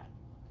agree with that.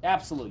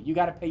 Absolutely. You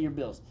got to pay your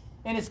bills.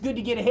 And it's good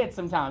to get ahead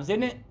sometimes,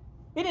 isn't it?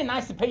 Isn't it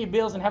nice to pay your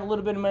bills and have a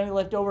little bit of money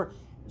left over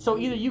so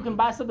either you can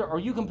buy something or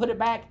you can put it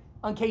back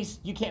in case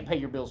you can't pay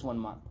your bills one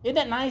month? Isn't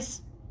that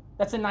nice?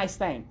 That's a nice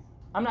thing.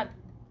 I'm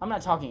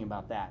not talking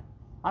about that.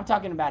 I'm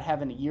talking about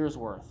having a year's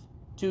worth,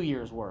 2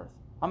 years worth.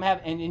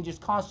 And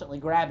just constantly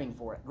grabbing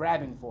for it.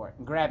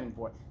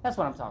 That's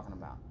what I'm talking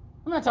about.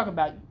 I'm not talking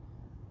about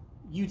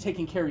you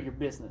taking care of your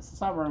business.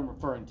 That's not what I'm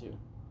referring to.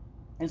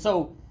 And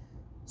so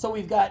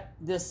we've got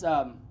this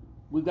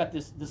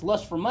this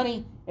lust for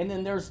money, and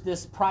then there's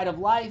this pride of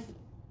life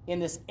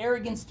and this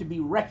arrogance to be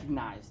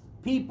recognized.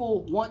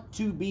 People want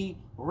to be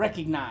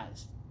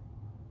recognized.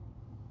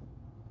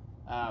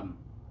 I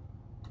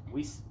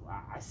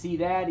see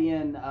that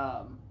in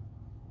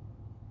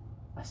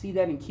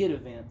kid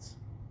events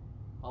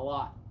a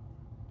lot.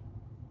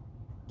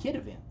 Kid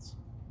events.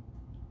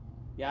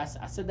 Yeah,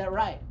 I said that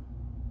right.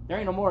 There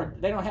ain't no more.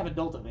 They don't have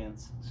adult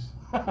events.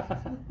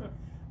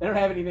 They don't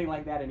have anything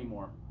like that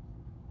anymore.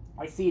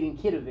 I see it in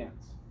kid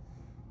events.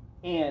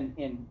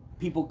 And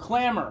people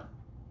clamor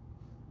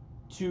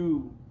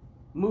to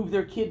move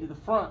their kid to the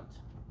front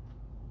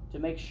to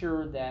make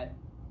sure that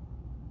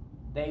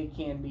they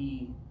can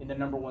be in the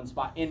number one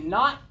spot and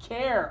not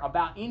care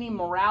about any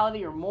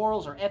morality or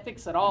morals or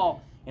ethics at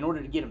all in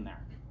order to get them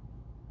there.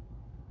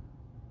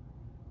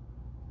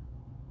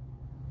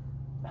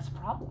 That's a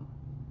problem.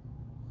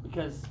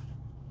 Because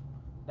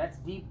that's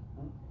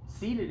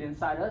deep-seated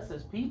inside us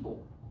as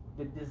people,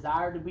 the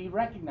desire to be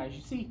recognized.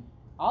 You see,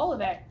 all of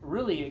that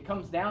really, it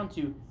comes down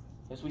to,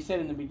 as we said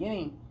in the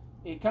beginning,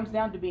 it comes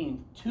down to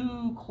being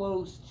too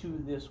close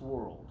to this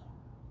world.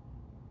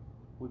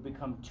 We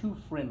become too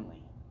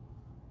friendly.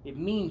 It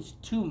means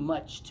too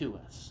much to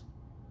us.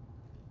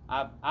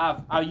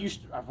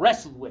 I've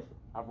wrestled with it.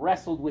 I've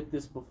wrestled with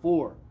this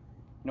before.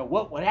 You know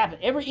what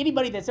happened?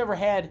 Anybody that's ever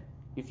had,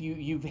 if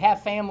you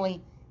have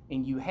family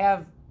and you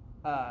have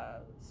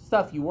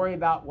stuff you worry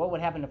about, what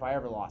would happen if I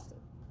ever lost it?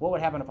 What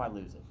would happen if I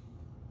lose it?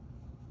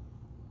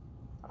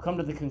 I've come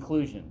to the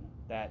conclusion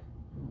that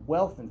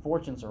wealth and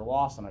fortunes are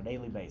lost on a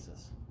daily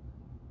basis.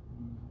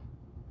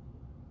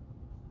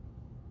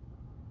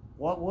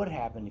 What would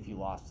happen if you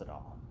lost it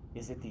all?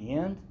 Is it the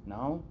end?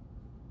 No.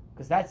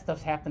 Because that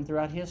stuff's happened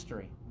throughout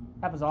history.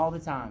 Happens all the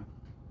time.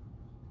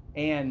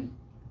 And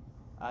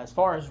as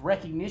far as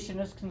recognition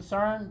is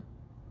concerned,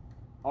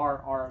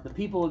 are the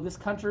people of this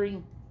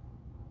country,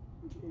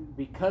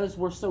 because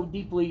we're so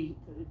deeply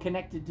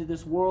connected to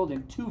this world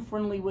and too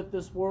friendly with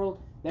this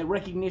world, that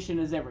recognition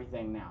is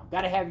everything now.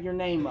 Got to have your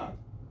name up.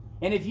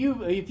 And if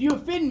you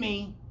offend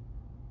me,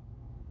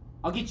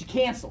 I'll get you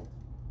canceled.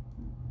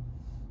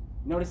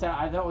 Notice how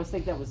I always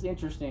think that was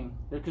interesting,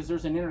 because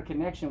there's an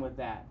interconnection with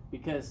that.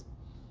 Because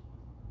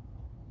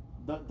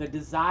the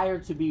desire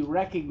to be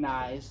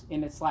recognized,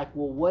 and it's like,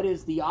 well, what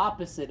is the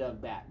opposite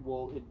of that?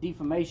 Well,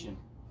 defamation.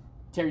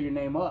 Tear your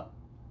name up.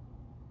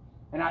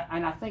 And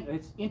I think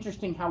it's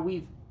interesting how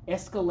we've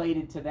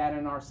escalated to that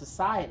in our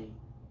society.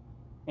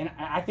 And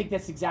I think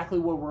that's exactly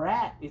where we're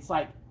at. It's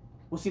like,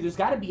 well, see, there's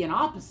got to be an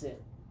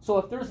opposite. So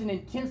if there's an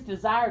intense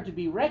desire to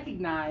be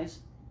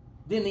recognized,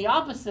 then the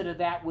opposite of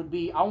that would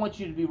be, I want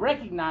you to be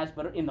recognized,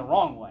 but in the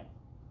wrong way.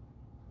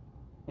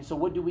 And so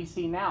what do we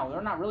see now?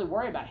 They're not really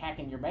worried about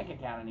hacking your bank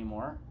account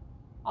anymore.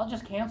 I'll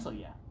just cancel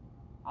you.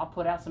 I'll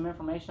put out some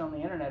information on the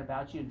internet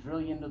about you,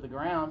 drill you into the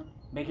ground,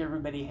 make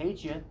everybody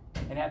hate you,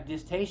 and have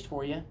distaste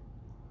for you.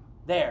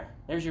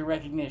 There's your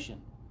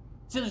recognition.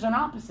 So there's an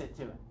opposite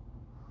to it.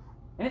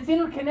 And it's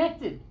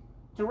interconnected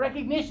to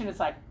recognition. It's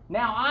like,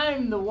 now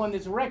I'm the one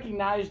that's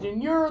recognized,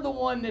 and you're the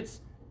one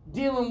that's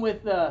dealing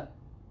with the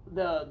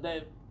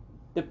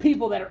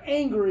people that are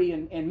angry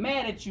and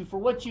mad at you for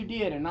what you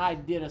did. And I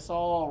did us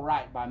all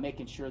right by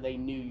making sure they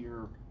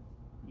knew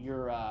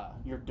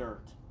your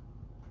dirt.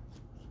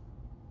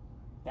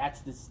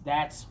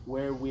 That's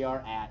where we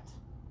are at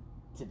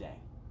today.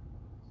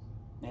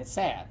 And it's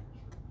sad.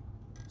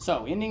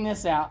 So, ending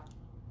this out,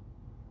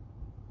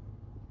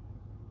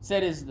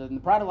 said the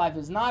pride of life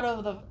is not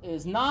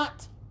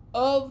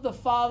of the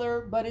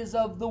Father, but is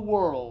of the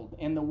world,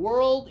 and the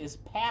world is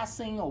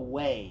passing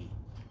away.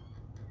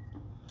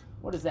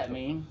 What does that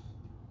mean?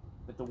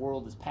 That the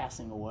world is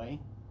passing away?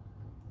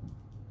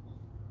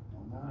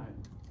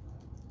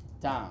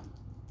 Time.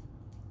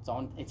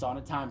 It's on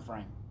a time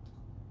frame.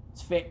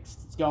 It's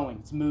fixed. It's going.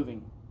 It's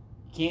moving.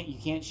 You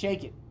can't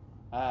shake it.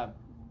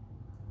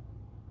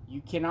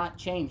 You cannot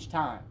change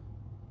time.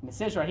 And it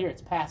says right here,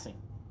 it's passing.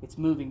 It's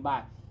moving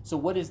by. So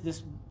what is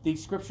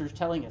these scriptures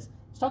telling us?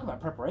 It's talking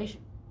about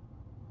preparation.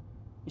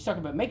 It's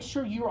talking about make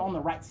sure you're on the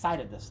right side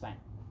of this thing.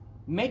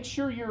 Make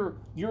sure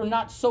you're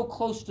not so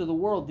close to the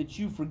world that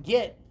you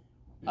forget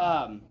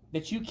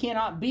that you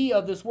cannot be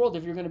of this world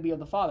if you're going to be of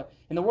the Father.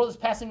 And the world is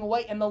passing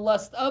away and the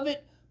lust of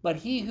it, but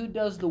he who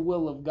does the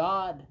will of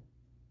God,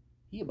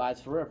 he abides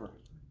forever.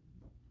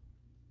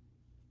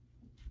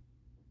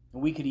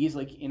 And we could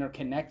easily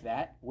interconnect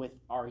that with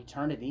our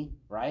eternity,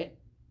 right?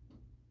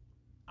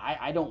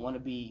 I don't want to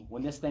be,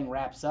 when this thing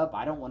wraps up,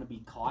 I don't want to be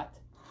caught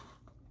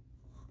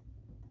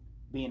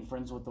being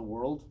friends with the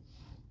world.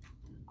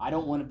 I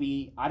don't want to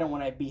be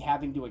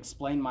having to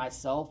explain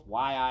myself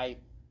why I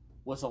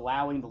was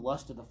allowing the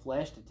lust of the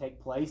flesh to take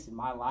place in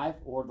my life,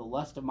 or the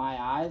lust of my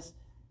eyes,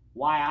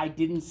 why I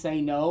didn't say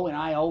no and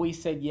I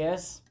always said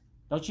yes.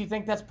 Don't you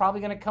think that's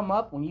probably going to come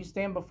up when you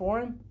stand before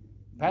him?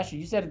 Pastor,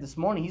 you said it this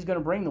morning. He's going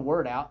to bring the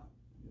word out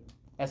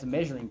as a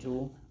measuring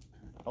tool.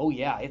 Oh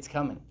yeah, it's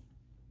coming.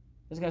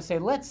 He's going to say,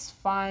 let's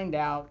find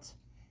out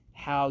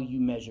how you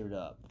measured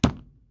up.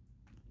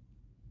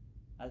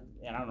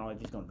 And I don't know if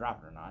he's going to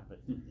drop it or not,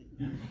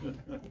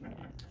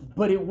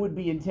 but it would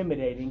be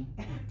intimidating.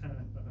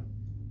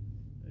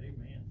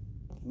 Amen.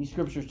 These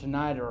scriptures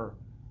tonight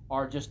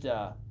are just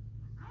a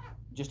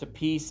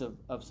piece of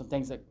some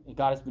things that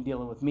God has been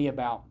dealing with me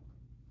about.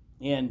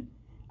 And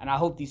I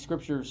hope these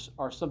scriptures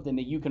are something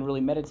that you can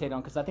really meditate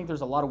on, because I think there's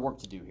a lot of work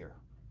to do here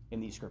in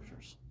these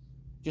scriptures.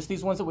 Just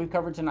these ones that we've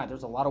covered tonight,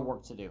 there's a lot of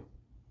work to do.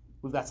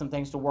 We've got some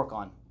things to work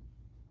on.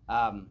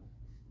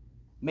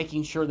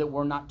 Making sure that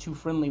we're not too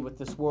friendly with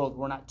this world.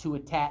 We're not too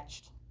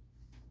attached.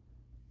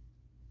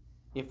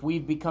 If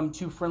we've become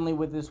too friendly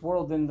with this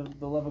world, then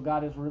the love of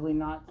God is really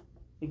not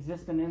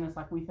existing in us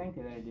like we think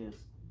that it is.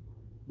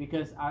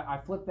 Because I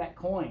flip that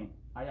coin.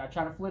 I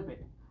try to flip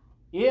it.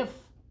 If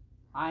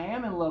I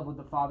am in love with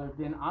the Father,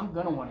 then I'm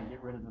going to want to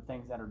get rid of the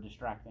things that are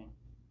distracting.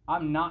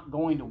 I'm not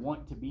going to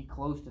want to be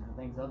close to the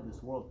things of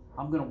this world.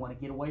 I'm going to want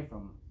to get away from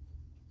them.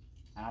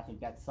 And I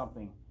think that's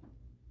something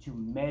to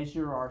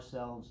measure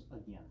ourselves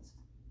against.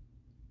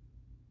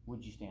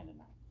 Would you stand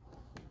tonight?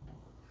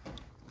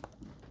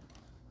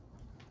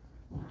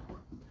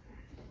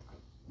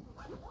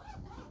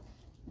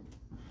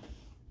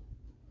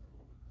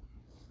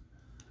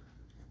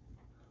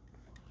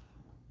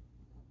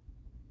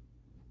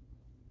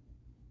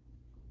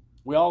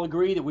 We all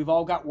agree that we've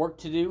all got work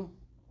to do.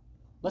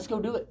 Let's go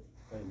do it.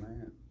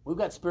 Amen. We've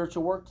got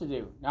spiritual work to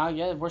do. Now,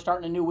 yeah, if we're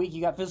starting a new week,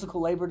 you got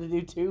physical labor to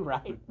do too,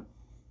 right?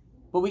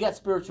 But we got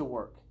spiritual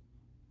work.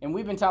 And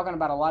we've been talking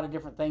about a lot of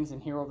different things in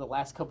here over the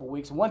last couple of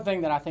weeks. One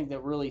thing that I think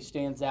that really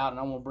stands out, and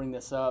I want to bring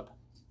this up,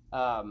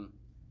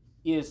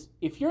 is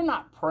if you're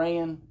not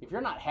praying, if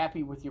you're not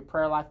happy with your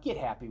prayer life, get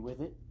happy with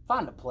it.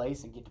 Find a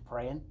place and get to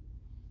praying.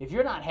 If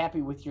you're not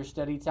happy with your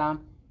study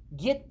time,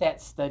 get that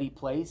study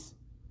place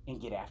and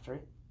get after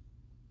it.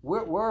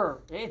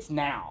 It's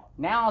now.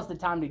 Now is the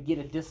time to get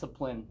a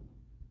discipline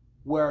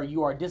where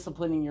you are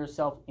disciplining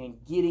yourself and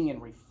getting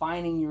and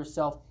refining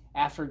yourself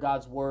after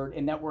God's word,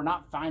 and that we're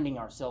not finding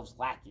ourselves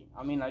lacking.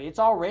 I mean, it's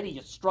already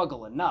a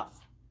struggle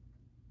enough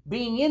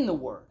being in the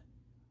word.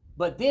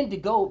 But then to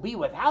go be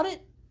without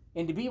it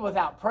and to be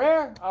without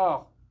prayer,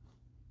 oh,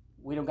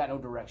 we don't got no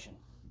direction.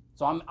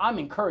 So I'm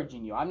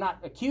encouraging you. I'm not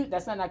acute.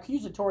 That's not an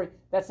accusatory.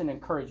 That's an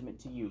encouragement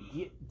to you.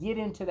 Get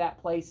into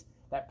that place,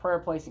 that prayer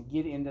place, and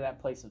get into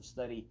that place of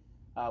study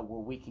where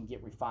we can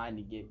get refined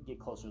and get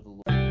closer to the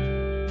Lord.